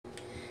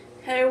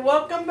Hey,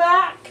 welcome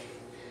back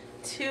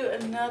to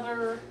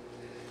another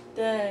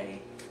day.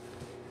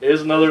 It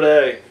is another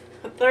day.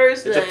 A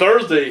Thursday. It's a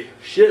Thursday.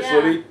 Shit, Yeah.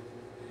 Sweetie.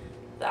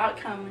 The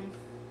outcoming.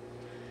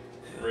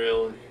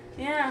 Really?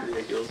 Yeah.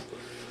 Ridiculous.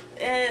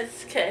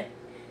 It's okay.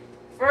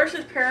 First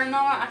is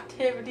Paranormal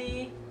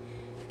Activity,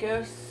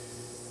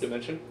 Ghosts,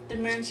 Dimension?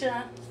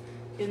 Dementia,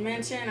 or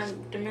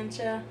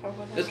Dementia, or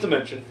whatever. It's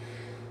Dimension.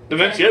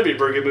 Dimension would be a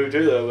pretty good movie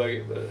too,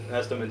 though. But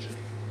that's Dimension.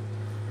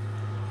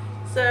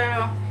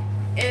 So,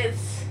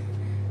 it's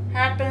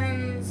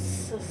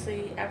happens, let's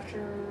see,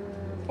 after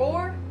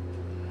 4?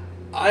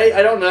 I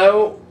don't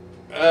know.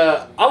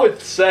 I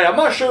would say, I'm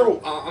not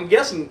sure. I'm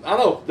guessing, I don't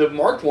know, the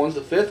marked one's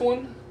the 5th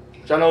one.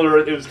 Which I know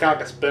it was kind of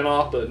like a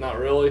spin-off, but not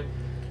really.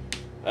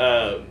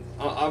 I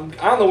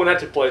don't know when that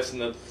took place in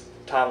the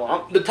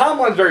timeline. The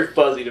timeline's very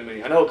fuzzy to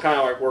me. I know it kind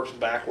of like works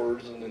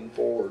backwards and then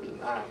forwards,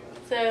 and I don't know.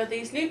 So,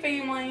 these new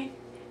family...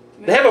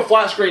 They have a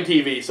flat screen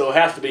TV, so it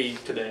has to be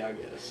today, I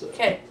guess. So.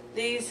 Okay,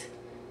 these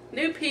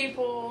new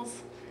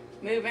peoples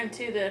move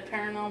into the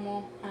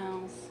paranormal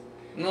house.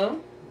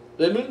 No?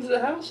 They moved into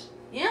the house?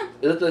 Yeah.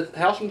 Is it the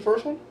house from the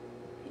first one?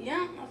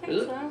 Yeah, I think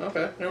Is it? so.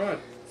 Okay, never mind.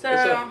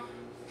 So,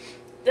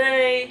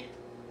 the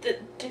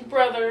two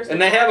brothers...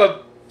 And they have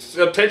a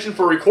penchant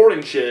for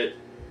recording shit.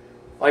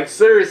 Like,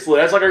 seriously,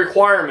 that's like a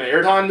requirement.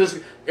 Every time this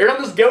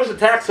ghost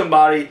attacks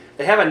somebody,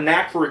 they have a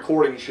knack for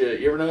recording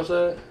shit. You ever notice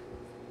that?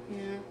 Yeah.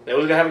 They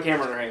always gotta have a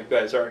camera in their hand. Go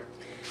ahead, sorry.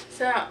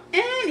 So,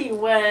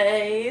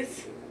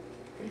 anyways...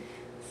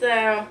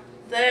 So,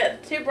 the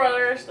two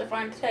brothers, they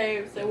find the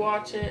tapes, they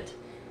watch it,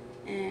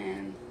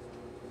 and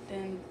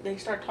then they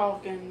start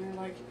talking. They're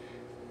like,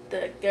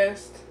 the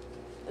ghost,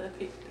 the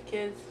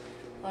kids,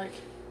 like,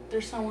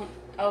 there's someone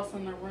else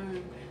in the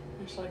room.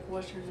 And she's like,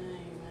 what's your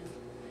name?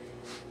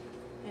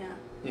 And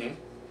yeah. Hmm.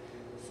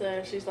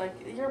 So she's like,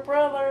 you're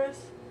brothers.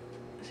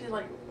 She's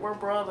like, we're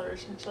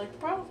brothers. And she's like,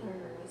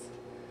 brothers.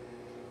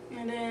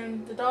 And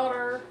then the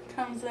daughter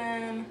comes in,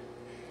 and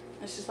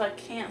she's like,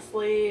 can't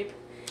sleep.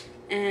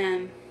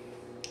 And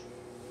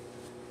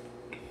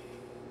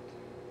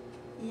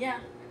yeah.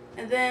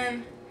 And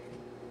then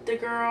the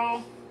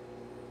girl,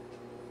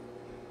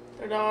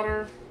 their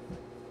daughter,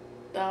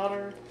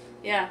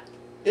 yeah.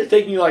 It's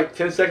taking you like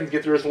 10 seconds to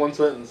get through this one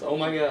sentence. Oh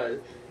my god.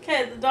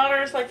 Okay, the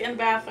daughter's like in the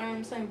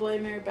bathroom saying Bloody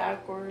Mary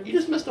backwards. You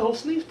just missed the whole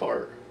sneeze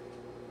part.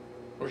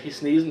 Where she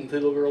sneezed and the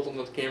little girls on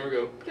the camera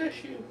go,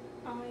 bless you.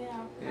 Oh,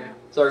 yeah. Yeah.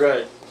 Sorry, go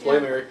ahead.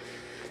 Bloody Yeah. Mary.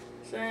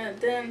 So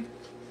then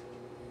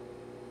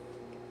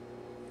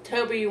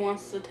Toby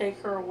wants to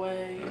take her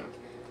away. Yeah.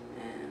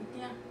 And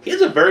yeah. He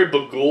has a very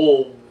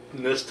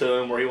beguiledness to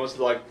him where he wants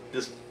to like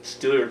just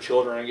steal your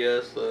children, I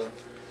guess.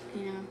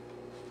 Yeah.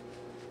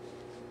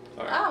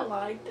 All right. I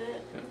liked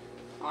it. Yeah.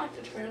 I liked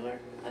the trailer.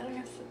 I think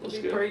it's Looks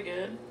be good. pretty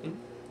good. Mm-hmm.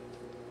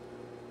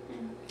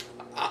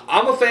 Yeah.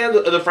 I'm a fan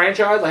of the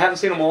franchise. I haven't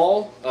seen them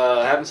all.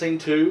 I haven't seen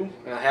 2,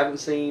 and I haven't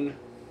seen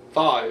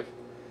 5,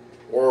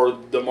 or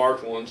the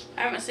marked ones.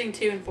 I haven't seen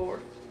 2 and 4.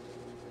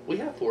 We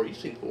have 4. You've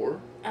seen 4.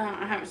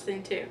 I haven't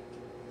seen 2.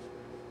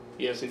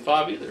 You haven't seen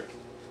 5 either.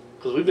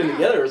 Because we've been No.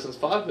 together since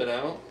 5 been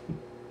out.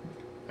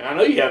 And I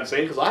know you haven't seen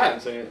it because I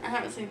haven't seen it. I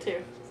haven't seen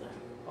 2. So.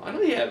 I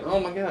know you haven't. Oh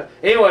my god.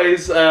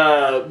 Anyways,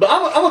 but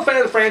I'm a fan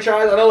of the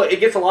franchise. I know it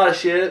gets a lot of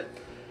shit.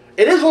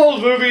 It is one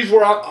of those movies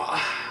where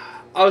I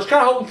was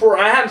kind of hoping for.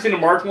 I haven't seen the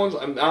marked ones.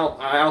 I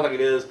don't think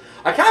it is.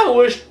 I kind of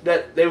wish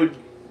that they would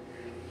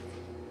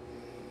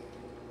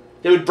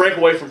break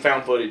away from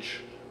found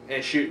footage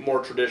and shoot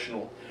more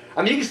traditional.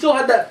 I mean, you can still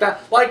have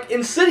that like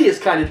Insidious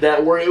kind of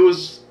that where it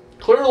was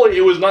clearly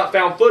it was not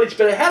found footage,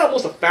 but it had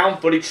almost a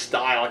found footage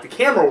style. Like the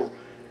camera,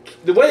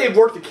 the way they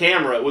worked the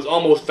camera was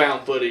almost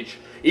found footage,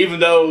 even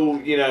though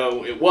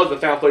it was a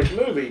found footage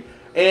movie.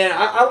 And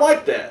I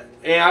like that.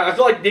 And I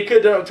feel like they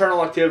could have done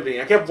Paranormal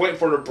Activity. I kept waiting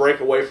for them to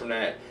break away from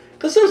that.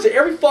 Because seriously,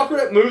 every fucker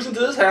that moves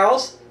into this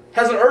house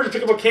has an urge to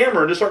pick up a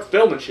camera and just start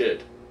filming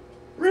shit.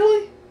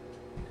 Really?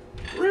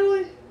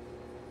 Really?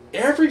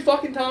 Every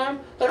fucking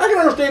time? Like, I can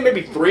understand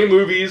maybe 3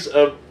 movies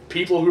of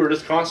people who are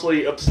just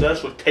constantly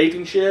obsessed with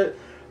taping shit.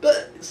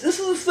 But this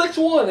is the 6th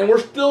one, and we're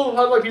still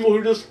having like people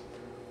who just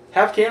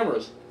have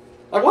cameras.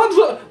 Like, what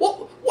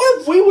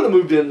if we would have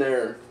moved in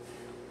there?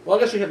 Well, I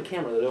guess we have a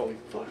camera though, don't we?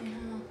 Fuck. Yeah.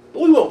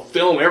 But we won't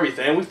film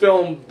everything. We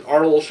film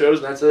our little shows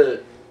and that's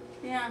it.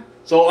 Yeah.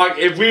 So, like,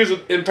 if we was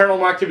in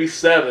Paranormal Activity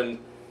 7,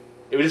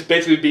 it would just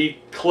basically be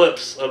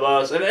clips of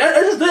us. And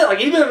that's just it. Like,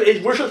 even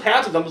if we're just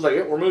happens, I'm just like,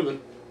 yeah, we're moving.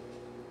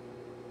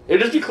 It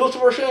would just be clips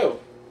of our show.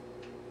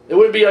 It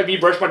wouldn't be like me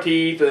brush my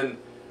teeth and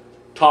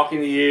talking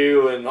to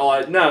you and all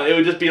that. No, it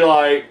would just be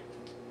like,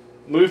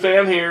 move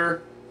fam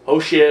here. Oh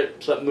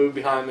shit, something moved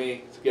behind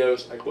me. It's a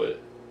ghost. I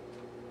quit.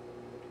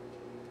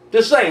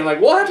 Just saying, like,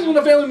 what happens when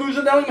a family moves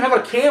in? They don't even have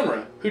a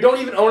camera. Who don't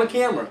even own a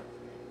camera?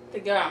 They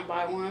go out and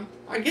buy one.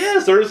 I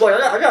guess they're just like,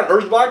 I got an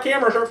urge to buy a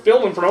camera and start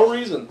filming for no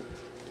reason.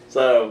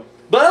 So,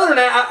 but other than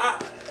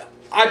that,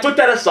 I put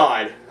that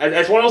aside.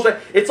 It's one of those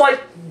things. It's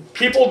like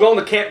people going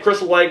to Camp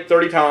Crystal Lake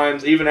 30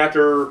 times, even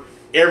after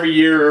every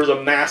year there's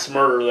a mass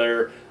murder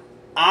there.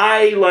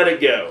 I let it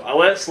go. I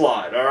let it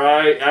slide,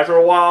 alright? After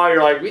a while,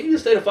 you're like, we need to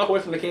stay the fuck away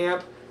from the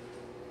camp.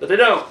 But they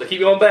don't. They keep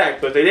going back.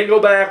 But if they didn't go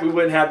back, we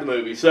wouldn't have the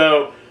movie.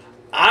 So,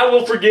 I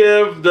will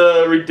forgive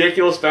the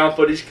ridiculous found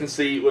footage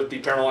conceit with the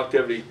Paranormal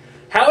Activity.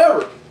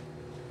 However,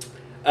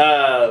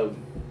 that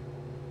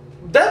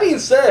being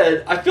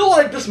said, I feel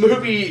like this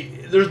movie,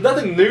 there's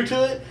nothing new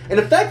to it. And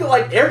the fact that,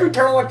 like, every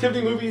Paranormal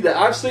Activity movie that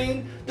I've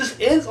seen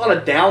just ends on a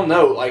down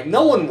note. Like,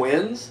 no one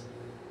wins.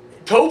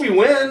 Toby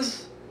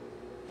wins.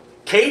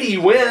 Katie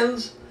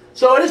wins.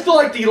 So I just feel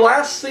like the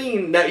last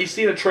scene that you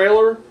see in the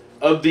trailer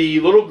of the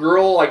little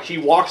girl, like she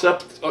walks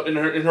up in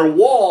her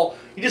wall,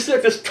 you just see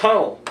like this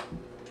tunnel.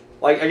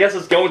 Like, I guess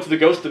it's going to the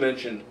ghost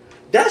dimension.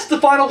 That's the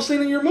final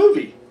scene in your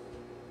movie.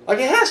 Like,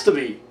 it has to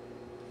be.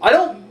 I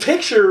don't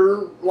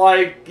picture,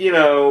 like, you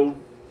know,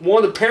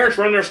 one of the parents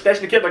running there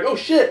snatching the kid, like, oh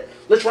shit,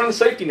 let's run to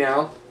safety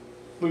now.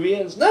 Movie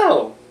ends.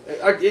 No.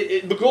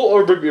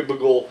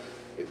 Bagul.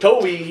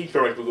 Toby, he's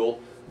pretty much Bagul.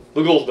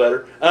 Bagul's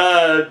better.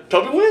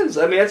 Toby wins.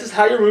 I mean, that's just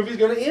how your movie's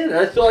going to end.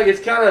 I feel like it's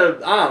kind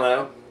of, I don't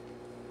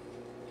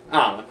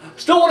know.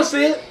 Still want to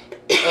see it,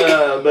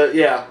 but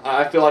yeah,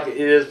 I feel like it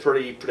is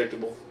pretty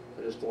predictable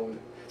at this point.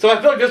 So I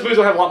feel like this movie's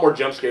going to have a lot more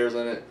jump scares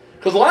in it.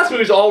 Because the last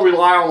movies all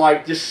rely on,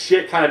 like, just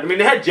shit kind of, I mean,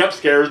 they had jump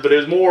scares, but it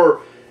was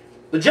more,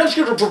 the jump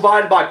scares were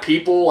provided by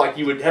people. Like,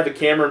 you would have the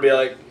camera and be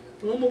like,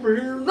 I'm over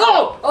here.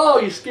 No! Oh,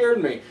 you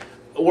scared me.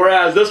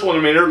 Whereas this one,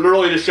 I mean, they're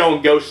literally just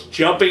showing ghosts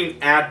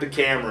jumping at the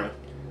camera.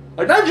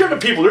 Like, not jumping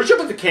at people, they're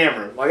jumping at the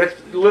camera. Like, that's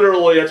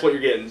literally, that's what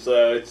you're getting.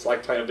 So, it's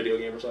like playing a video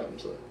game or something,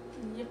 so.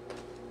 Yep.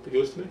 The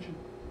Ghost Dimension.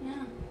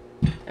 Yeah.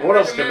 And what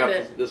else came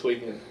out this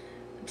weekend?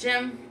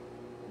 Jim,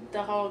 the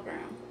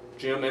hologram.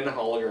 Jim and the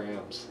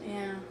holograms.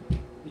 Yeah.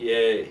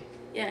 Yay.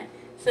 Yeah.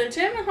 So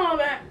Jim and the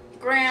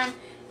hologram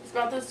is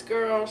about this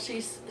girl.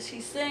 She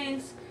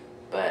sings,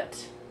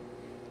 but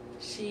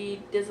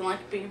she doesn't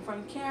like being in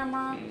front of the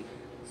camera.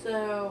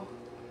 So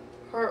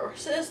her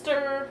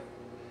sister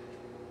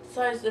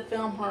decides to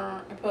film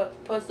her and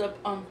puts up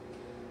on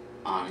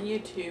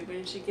YouTube,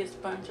 and she gets a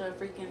bunch of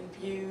freaking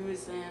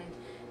views and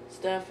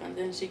stuff, and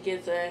then she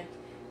gets a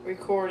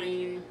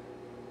recording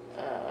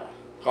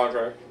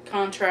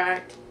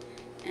contract,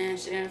 and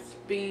she ends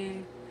up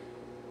being,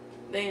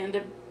 they end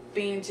up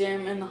being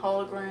Jim and the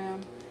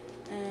hologram,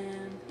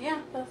 and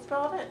yeah, that's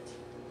about it.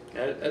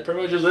 That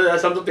pretty much is it.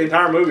 That sums up the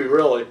entire movie,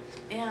 really.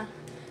 Yeah.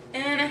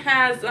 And it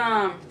has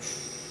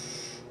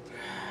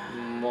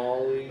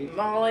Molly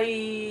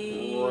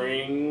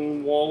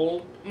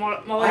Ringwald.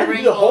 Molly I had to Ringwald.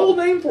 do the whole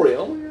name for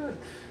you.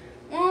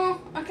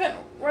 Oh my god.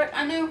 Well,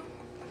 I knew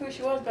who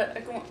she was, but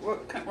I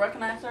couldn't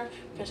recognize her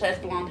because she has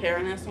blonde hair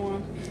in this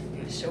one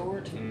and it's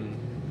short.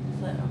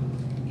 So,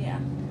 yeah.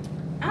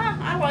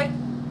 I like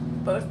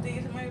both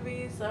these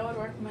movies, so I would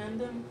recommend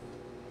them.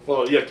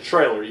 Well, you have the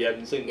trailer. You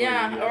haven't seen the movie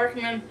yet. I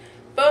recommend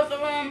both of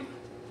them.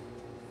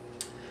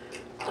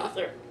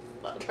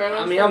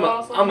 I mean,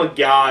 I'm a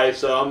guy,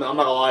 so I'm not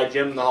gonna lie.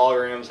 Jim and the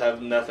holograms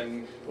have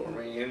nothing for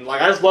me, and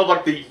like I just love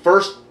like the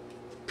first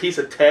piece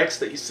of text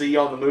that you see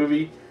on the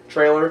movie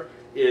trailer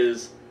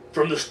is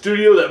from the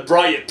studio that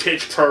brought you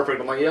Pitch Perfect.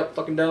 I'm like, yep,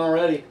 fucking done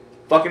already.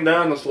 Fucking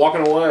done. Just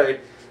walking away.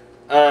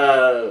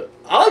 I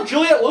like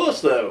Juliette Lewis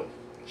though.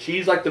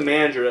 She's like the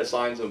manager that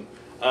signs them.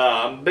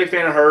 I'm a big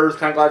fan of hers.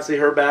 Kind of glad to see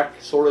her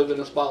back, sort of in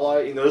the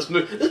spotlight. You know, this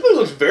movie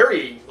looks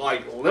very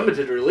like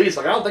limited release.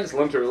 Like I don't think it's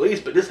limited release,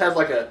 but this has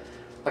like a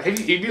have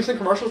you seen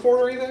commercials for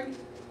it or anything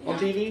on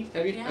TV?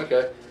 Have you? Yeah.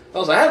 Okay.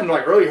 I haven't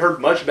like really heard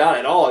much about it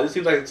at all. It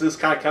seems like it's just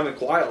kind of coming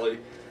quietly.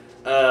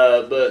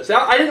 But see,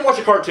 I didn't watch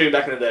a cartoon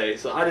back in the day,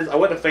 so I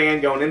wasn't a fan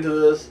going into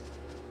this.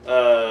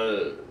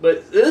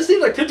 But this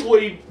seems like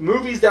typically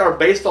movies that are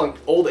based on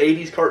old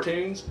 '80s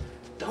cartoons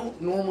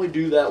don't normally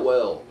do that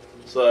well.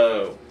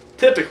 So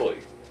typically.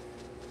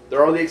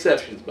 There are the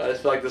exceptions, but I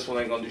just feel like this one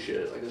ain't gonna do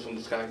shit. Like this one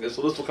just kind of this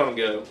will come and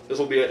go. This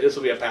will be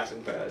a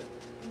passing fad.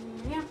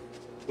 Yeah.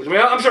 Which I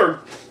mean, I'm sure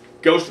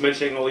Ghost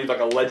Dimension ain't gonna leave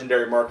like a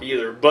legendary mark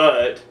either.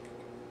 But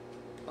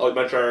I would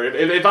much rather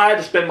if I had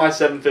to spend my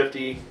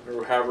 $7.50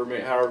 or however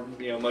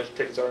much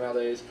tickets are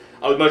nowadays,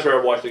 I would much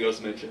rather watch the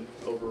Ghost Dimension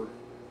over.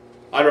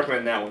 I'd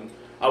recommend that one.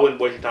 I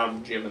wouldn't waste your time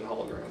with Jim and the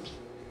holograms.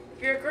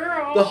 If you're a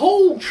girl. The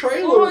whole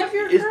trailer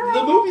is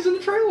the movie's in the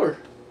trailer.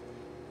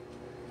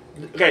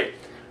 Okay.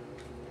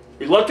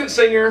 Reluctant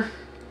singer,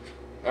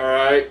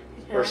 alright,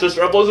 her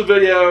sister uploads a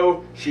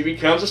video, she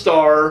becomes a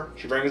star,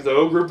 she brings the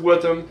whole group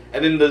with them,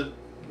 and then the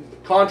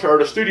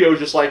studio is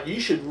just like, you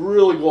should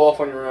really go off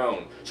on your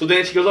own. So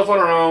then she goes off on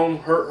her own,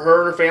 her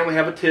and her family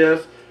have a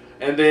tiff,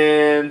 and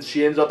then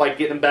she ends up like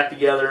getting them back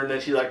together, and then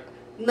she's like,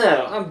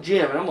 no, I'm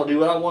Jim, and I'm going to do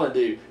what I want to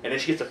do. And then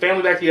she gets the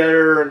family back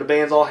together, and the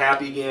band's all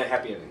happy again,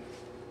 happy ending.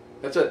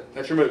 That's it,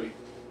 that's your movie.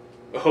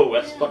 Oh,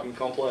 that's fucking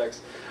complex.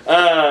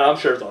 I'm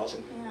sure it's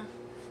awesome. Yeah,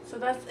 so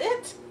that's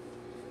it.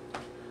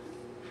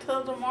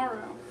 Till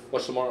tomorrow.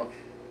 What's tomorrow?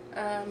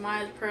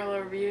 My Pearl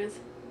reviews.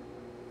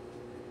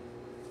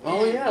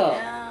 Oh yeah.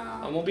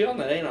 Yeah. I'm gonna be on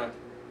that, ain't I?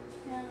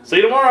 Yeah. See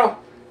you tomorrow.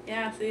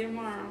 Yeah, see you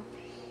tomorrow.